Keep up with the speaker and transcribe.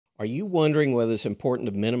Are you wondering whether it's important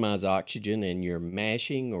to minimize oxygen in your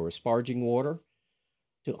mashing or sparging water?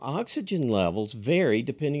 Do oxygen levels vary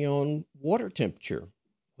depending on water temperature?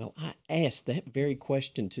 Well, I asked that very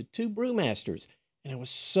question to two brewmasters, and I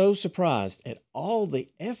was so surprised at all the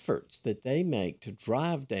efforts that they make to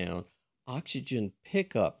drive down oxygen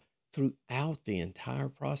pickup throughout the entire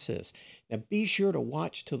process. Now, be sure to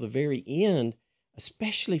watch till the very end,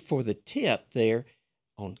 especially for the tip there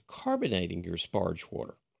on carbonating your sparge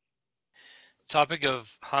water. Topic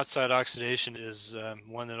of hot side oxidation is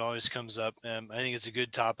one that always comes up. I think it's a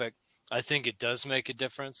good topic. I think it does make a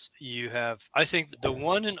difference. I think the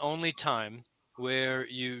one and only time where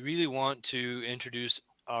you really want to introduce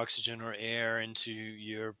oxygen or air into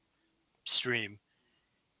your stream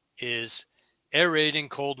is aerating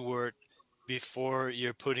cold wort before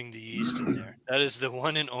you're putting the yeast in there. That is the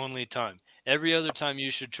one and only time. Every other time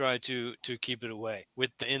you should try to keep it away.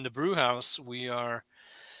 In the brew house, we are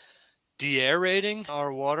de-aerating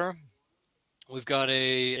our water. We've got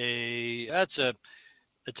it's a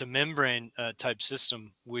membrane type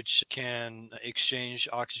system which can exchange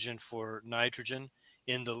oxygen for nitrogen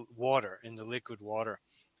in the water, in the liquid water.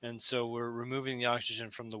 And so we're removing the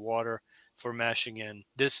oxygen from the water for mashing in.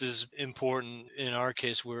 This is important. In our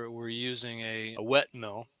case, we're using a wet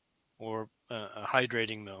mill or a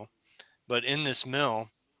hydrating mill. But in this mill,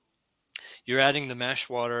 you're adding the mash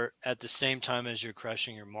water at the same time as you're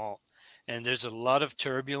crushing your malt. And there's a lot of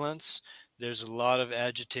turbulence. There's a lot of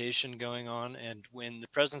agitation going on. And when the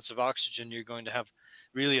presence of oxygen, you're going to have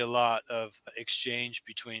really a lot of exchange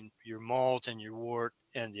between your malt and your wort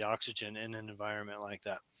and the oxygen in an environment like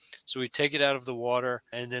that. So we take it out of the water,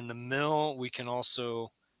 and then the mill, we can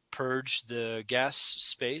also purge the gas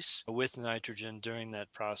space with nitrogen during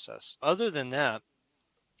that process. Other than that,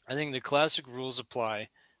 I think the classic rules apply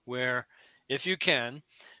where if you can,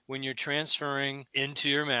 when you're transferring into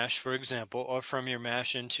your mash, for example, or from your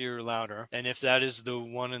mash into your lauter, and if that is the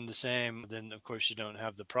one and the same, then of course you don't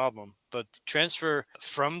have the problem. But transfer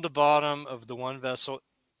from the bottom of the one vessel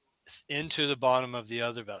into the bottom of the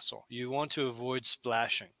other vessel. You want to avoid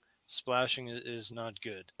splashing. Splashing is not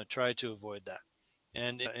good. Try to avoid that.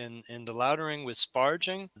 And in the lautering with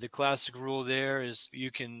sparging, the classic rule there is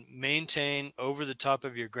you can maintain over the top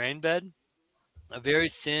of your grain bed a very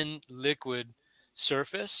thin liquid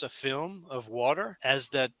surface, a film of water, as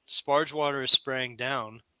that sparge water is spraying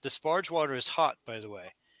down. The sparge water is hot, by the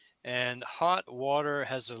way, and hot water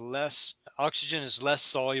has oxygen is less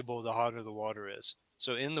soluble the hotter the water is.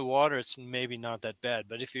 So in the water, it's maybe not that bad.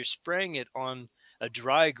 But if you're spraying it on a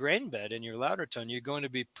dry grain bed in your lauter tun, you're going to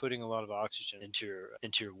be putting a lot of oxygen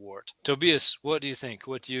into your wort. Tobias, what do you think?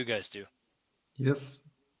 What do you guys do? Yes,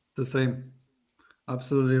 the same.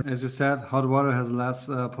 Absolutely. As you said, hot water has less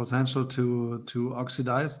potential to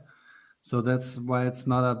oxidize. So that's why it's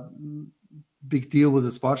not a big deal with the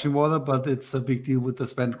sparging water, but it's a big deal with the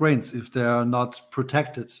spent grains if they are not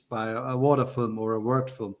protected by a water film or a wort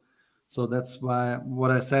film. So that's why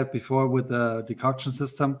what I said before with the decoction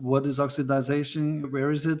system, what is oxidization?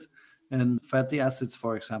 Where is it? And fatty acids,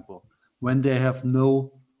 for example, when they have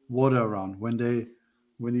no water around, when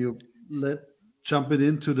you jump it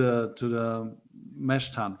into the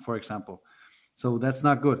mesh tun, for example. So that's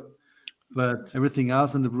not good. But everything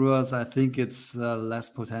else in the brewers, I think it's less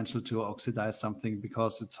potential to oxidize something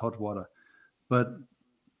because it's hot water. But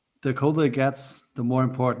the colder it gets, the more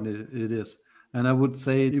important it is. And I would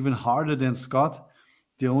say even harder than Scott.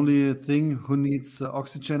 The only thing who needs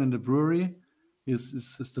oxygen in the brewery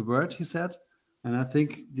is the wort, he said. And I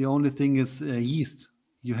think the only thing is yeast.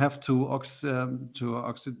 You have to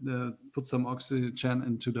put some oxygen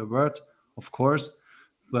into the wort, of course,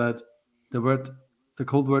 but the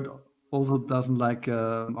cold wort also doesn't like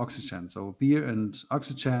oxygen. So beer and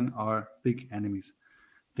oxygen are big enemies.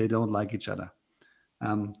 They don't like each other.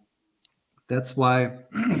 That's why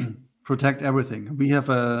protect everything. We have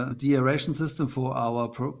a de-aeration system for our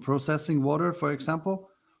processing water, for example,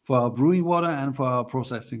 for our brewing water and for our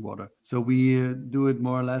processing water. So we do it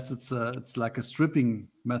more or less. It's like a stripping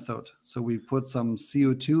method. So we put some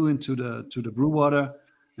CO2 into the brew water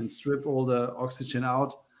and strip all the oxygen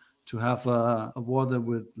out to have a water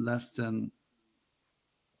with less than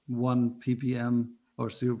 1 ppm or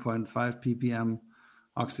 0.5 ppm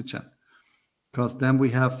oxygen. Because then we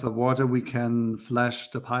have water, we can flash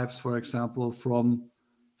the pipes, for example, from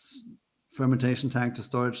fermentation tank to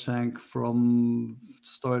storage tank, from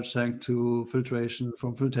storage tank to filtration,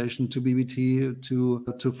 from filtration to BBT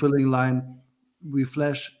to filling line. We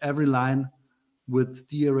flash every line with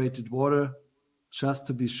de-aerated water just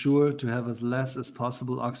to be sure to have as less as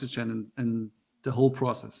possible oxygen in the whole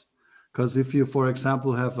process. Because if you, for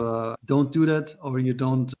example, don't do that, or you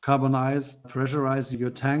don't pressurize your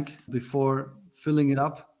tank before filling it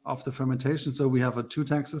up after fermentation. So we have a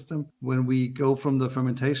 2-tank system. When we go from the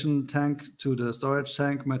fermentation tank to the storage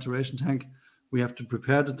tank, maturation tank, we have to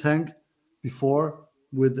prepare the tank before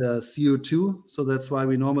with CO2. So that's why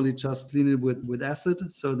we normally just clean it with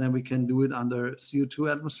acid. So then we can do it under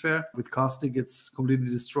CO2 atmosphere. With caustic, it's completely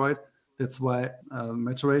destroyed. That's why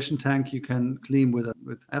maturation tank you can clean with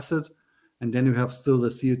acid. And then you have still the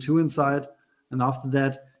CO2 inside. And after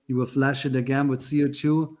that, you will flash it again with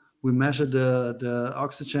CO2. We measure the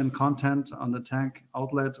oxygen content on the tank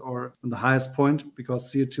outlet or on the highest point,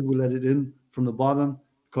 because CO2 will let it in from the bottom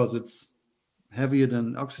because it's heavier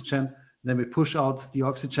than oxygen. Then we push out the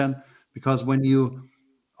oxygen, because when you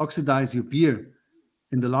oxidize your beer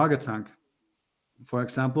in the lager tank, for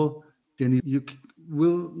example, then you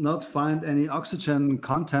will not find any oxygen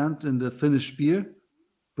content in the finished beer,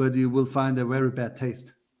 but you will find a very bad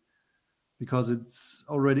taste because it's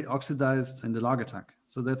already oxidized in the lager tank.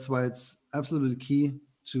 So that's why it's absolutely key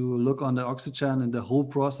to look on the oxygen in the whole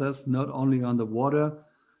process, not only on the water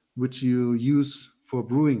which you use for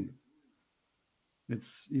brewing.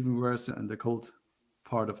 It's even worse in the cold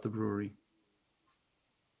part of the brewery.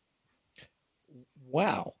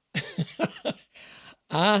 Wow.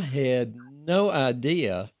 I had no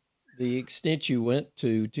idea the extent you went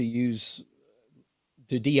to use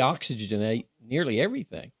to de-oxygenate nearly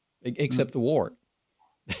everything except the wort.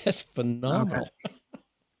 That's phenomenal. Okay.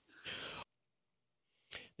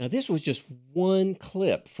 Now, this was just one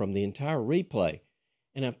clip from the entire replay,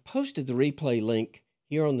 and I've posted the replay link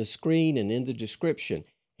here on the screen and in the description.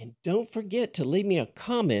 And don't forget to leave me a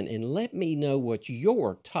comment and let me know what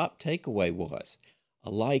your top takeaway was. A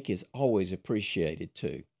like is always appreciated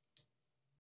too.